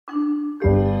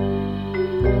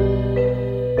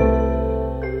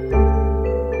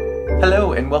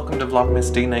and welcome to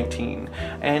Vlogmas Day 19.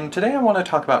 And today I want to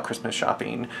talk about Christmas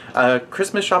shopping.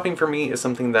 Christmas shopping for me is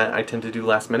something that I tend to do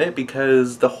last minute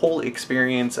because the whole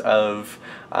experience of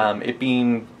it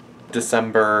being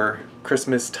December,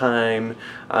 Christmas time,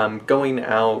 going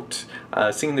out,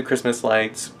 seeing the Christmas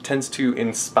lights tends to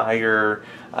inspire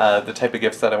the type of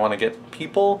gifts that I want to get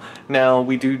people. Now,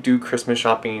 we do Christmas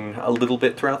shopping a little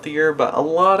bit throughout the year, but a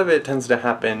lot of it tends to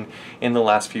happen in the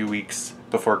last few weeks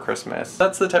before Christmas.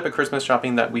 That's the type of Christmas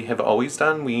shopping that we have always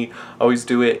done. We always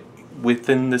do it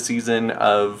within the season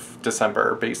of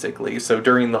December, basically, so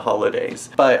during the holidays.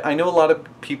 But I know a lot of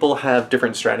people have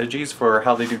different strategies for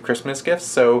how they do Christmas gifts,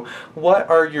 so what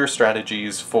are your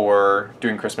strategies for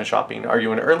doing Christmas shopping? Are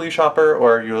you an early shopper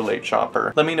or are you a late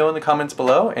shopper? Let me know in the comments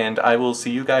below, and I will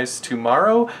see you guys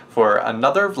tomorrow for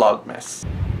another Vlogmas.